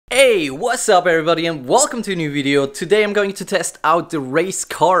Hey, what's up everybody and welcome to a new video. Today I'm going to test out the race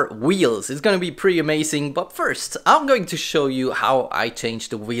car wheels. It's going to be pretty amazing, but first I'm going to show you how I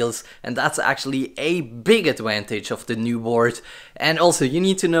changed the wheels, and that's actually a big advantage of the new board. And also you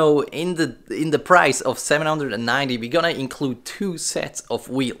need to know in the price of 790 we're gonna include 2 sets of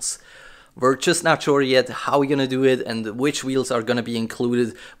wheels. We're just not sure yet how we're gonna do it and which wheels are gonna be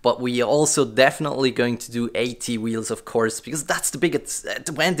included, but we are also definitely going to do AT wheels, of course, because that's the biggest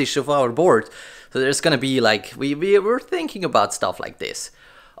advantage of our board. So there's gonna be like, we're thinking about stuff like this.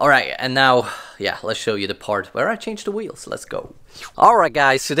 Alright, and now, yeah, let's show you the part where I changed the wheels. Let's go. Alright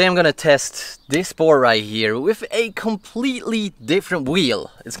guys, today I'm gonna test this board right here with a completely different wheel.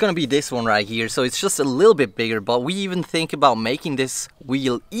 It's gonna be this one right here, so it's just a little bit bigger, but we even think about making this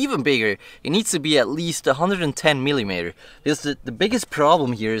wheel even bigger. It needs to be at least 110 millimeter, because the biggest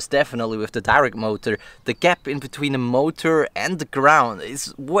problem here is definitely with the direct motor. The gap in between the motor and the ground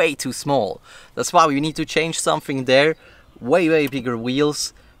is way too small. That's why we need to change something there. Way bigger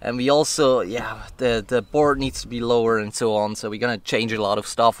wheels. And we also, yeah, the board needs to be lower and so on, so we're gonna change a lot of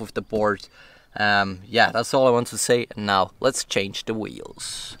stuff with the board. Yeah, that's all I want to say, and now let's change the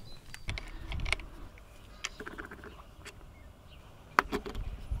wheels.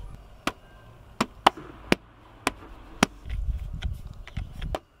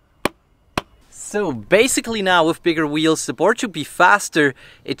 So basically now with bigger wheels the board should be faster.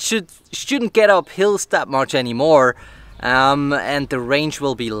 It shouldn't get up hills that much anymore. And the range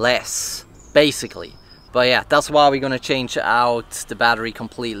will be less, basically. But yeah, that's why we're gonna change out the battery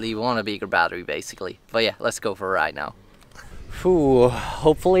completely. We want a bigger battery, basically. But yeah, let's go for a ride now. Phew,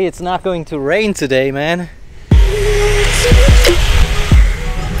 hopefully it's not going to rain today, man.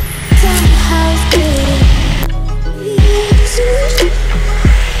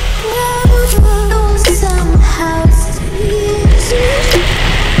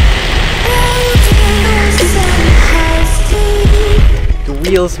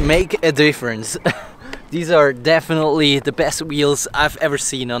 Wheels make a difference. These are definitely the best wheels I've ever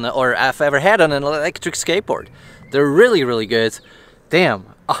seen on or I've ever had on an electric skateboard. They're really good. Damn,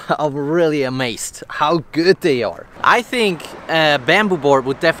 I'm really amazed how good they are. I think a bamboo board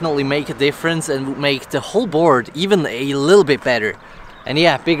would definitely make a difference and would make the whole board even a little bit better. And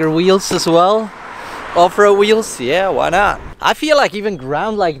yeah, bigger wheels as well. Off-road wheels, yeah, why not? I feel like even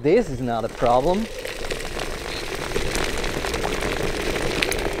ground like this is not a problem.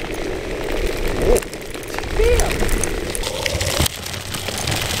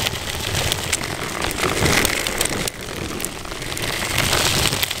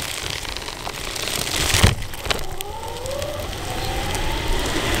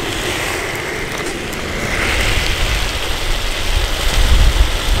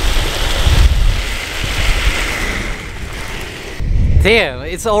 Damn,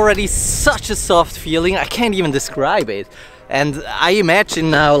 it's already such a soft feeling, I can't even describe it. And I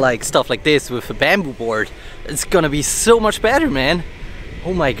imagine now like stuff like this with a bamboo board, it's gonna be so much better, man.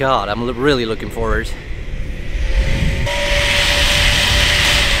 Oh my god, I'm really looking forward.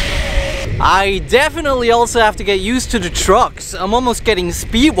 I definitely also have to get used to the trucks. I'm almost getting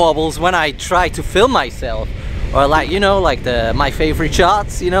speed wobbles when I try to film myself. Or like, you know, like my favorite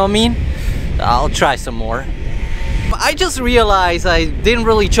shots, you know what I mean? I'll try some more. I just realized I didn't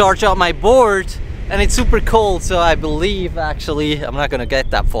really charge up my board and it's super cold, so I believe actually I'm not gonna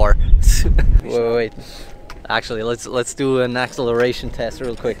get that far. wait. Actually, let's do an acceleration test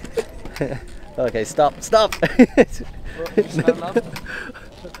real quick. Okay, stop.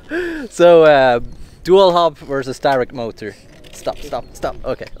 So dual hub versus direct motor. Stop.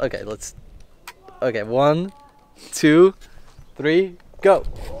 Okay, let's. Okay, 1, 2, 3, go.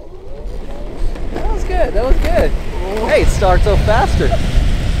 That was good. Hey, it starts off faster.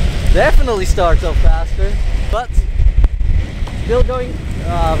 Definitely starts off faster, but still going.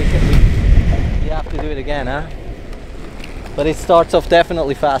 We have to do it again, huh? But it starts off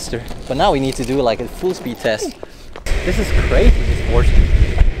definitely faster. But now we need to do like a full speed test. This is crazy, this board.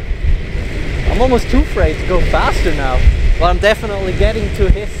 I'm almost too afraid to go faster now, but I'm definitely getting to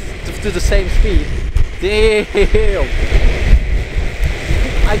the same speed. Damn!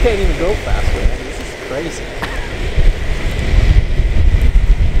 I can't even go faster, man. This is crazy.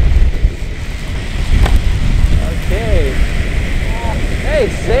 Okay. Hey,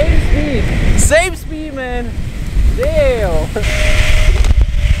 same speed. Same speed, man. Damn.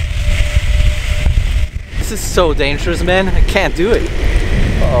 This is so dangerous, man. I can't do it.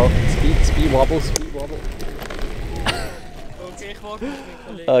 Uh oh. Speed wobble.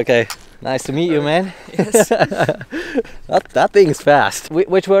 Okay. Nice to meet you, man. Yes. that thing's fast.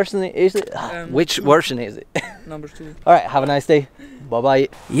 Which version is it? Which version is it? Number 2. Alright, have a nice day. Bye-bye.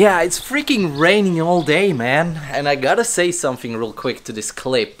 Yeah, it's freaking raining all day, man. And I gotta say something real quick to this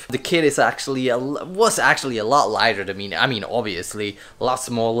clip. The kit is was actually a lot lighter than me. I mean, obviously, a lot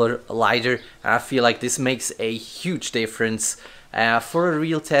smaller, lighter. And I feel like this makes a huge difference. For a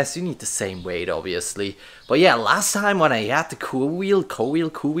real test, you need the same weight, obviously. But yeah, last time when I had the cool wheel,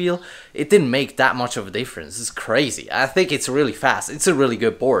 it didn't make that much of a difference. It's crazy. I think it's really fast. It's a really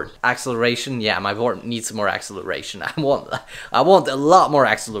good board. Acceleration, yeah, my board needs more acceleration. I want a lot more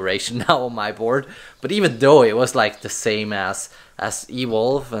acceleration now on my board. But even though it was like the same as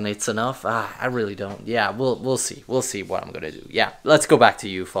Evolve and it's enough, I really don't. Yeah, we'll see. We'll see what I'm gonna do. Yeah, let's go back to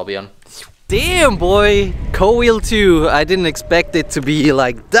you, Fabian. Damn, boy, co-wheel 2. I didn't expect it to be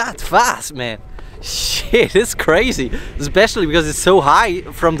like that fast, man. Shit, it's crazy. Especially because it's so high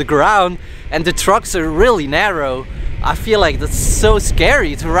from the ground and the trucks are really narrow. I feel like that's so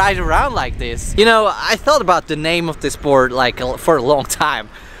scary to ride around like this. You know, I thought about the name of this board like for a long time.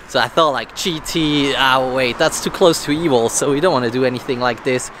 So I thought like GT, wait, that's too close to evil, so we don't want to do anything like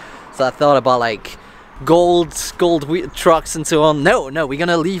this. So I thought about like gold trucks and so on. No, we're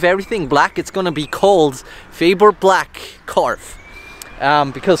gonna leave everything black. It's gonna be called Skateboard Black Carve.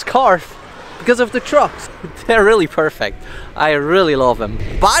 Because of the trucks. They're really perfect. I really love them.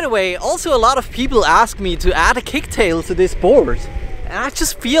 By the way, also a lot of people ask me to add a kicktail to this board. And I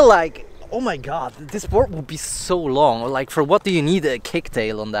just feel like, oh my god, this board will be so long. Like, for what do you need a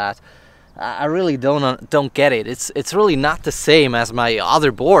kicktail on that? I really don't get it. It's really not the same as my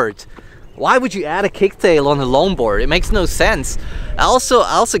other board. Why would you add a kicktail on a long board? It makes no sense. I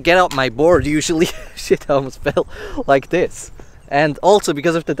also get out my board usually. Shit, I almost fell like this. And also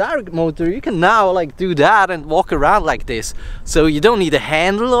because of the direct motor, you can now like do that and walk around like this. So you don't need a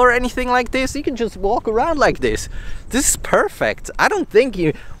handle or anything like this. You can just walk around like this. This is perfect. I don't think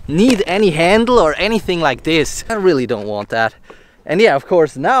you need any handle or anything like this. I really don't want that. And yeah, of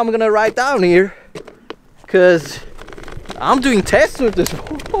course, now I'm gonna ride down here because I'm doing tests with this.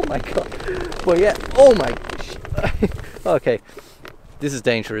 Oh my god. But yeah, oh my. Okay, this is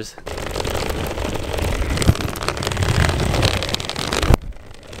dangerous.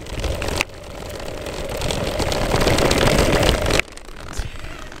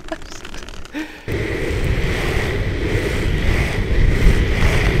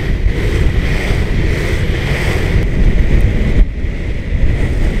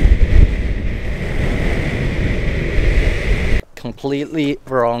 Completely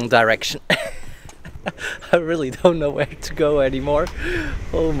wrong direction. I really don't know where to go anymore.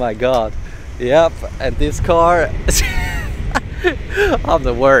 Oh my god. Yep, and this car I'm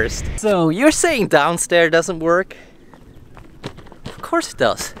the worst. So you're saying downstairs doesn't work? Of course it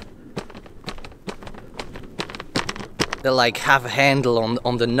does. They like have a handle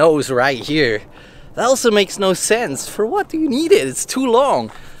on the nose right here. That also makes no sense. For what do you need it? It's too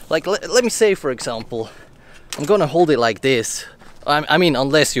long. Like let me say, for example, I'm gonna hold it like this. I mean,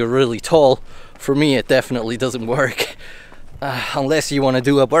 unless you're really tall. For me, it definitely doesn't work. Unless you want to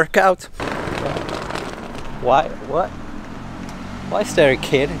do a workout. Why? What? Why is there a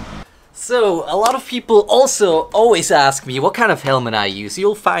kid? So, a lot of people also always ask me what kind of helmet I use.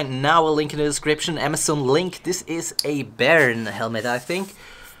 You'll find now a link in the description, Amazon link. This is a Baron helmet, I think.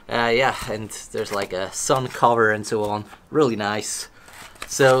 Yeah, and there's like a sun cover and so on. Really nice.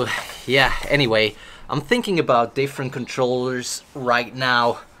 So, yeah, anyway. I'm thinking about different controllers right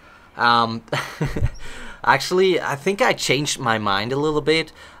now. Actually, I think I changed my mind a little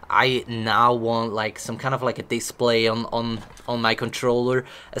bit. I now want like some kind of like a display on my controller,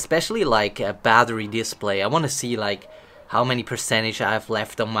 especially like a battery display. I want to see like how many percentage I have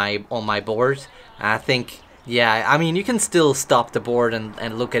left on my board. I think, yeah, I mean, you can still stop the board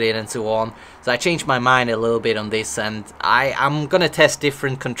and look at it and so on. So I changed my mind a little bit on this, and I'm gonna test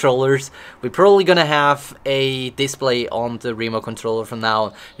different controllers. We're probably gonna have a display on the remote controller from now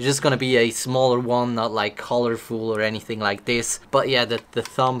on. It's just gonna be a smaller one, not like colorful or anything like this. But yeah, the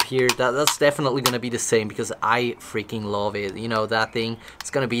thumb here, that's definitely gonna be the same because I freaking love it. You know, that thing,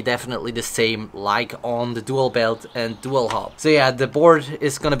 it's gonna be definitely the same like on the dual belt and dual hub. So yeah, the board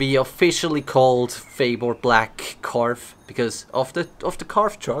is gonna be officially called Skateboard Black Carve because of the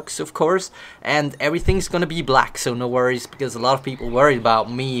Carve trucks, of course, and everything's gonna be black, so no worries, because a lot of people worry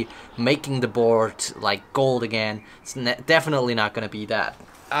about me making the board like gold again. It's definitely not gonna be that.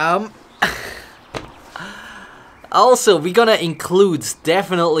 Also, we're gonna include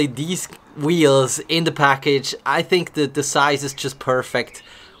definitely these wheels in the package. I think that the size is just perfect.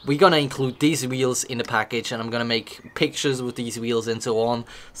 we're gonna include these wheels in the package, and I'm gonna make pictures with these wheels and so on.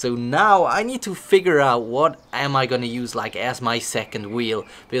 So now I need to figure out what am I gonna use like as my second wheel,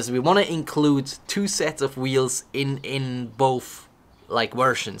 because we want to include 2 sets of wheels in both like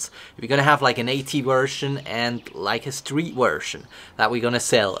versions. We're gonna have like an AT version and like a street version that we're gonna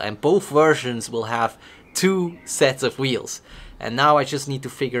sell, and both versions will have 2 sets of wheels. And now I just need to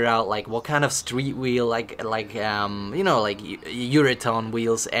figure out like what kind of street wheel, like you know, like Uriton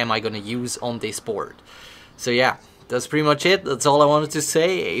wheels am I gonna use on this board. So yeah, that's pretty much it. That's all I wanted to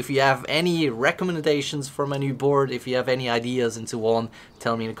say. If you have any recommendations for my new board, if you have any ideas and so on,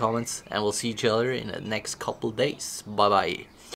 tell me in the comments, and we'll see each other in the next couple days. Bye bye.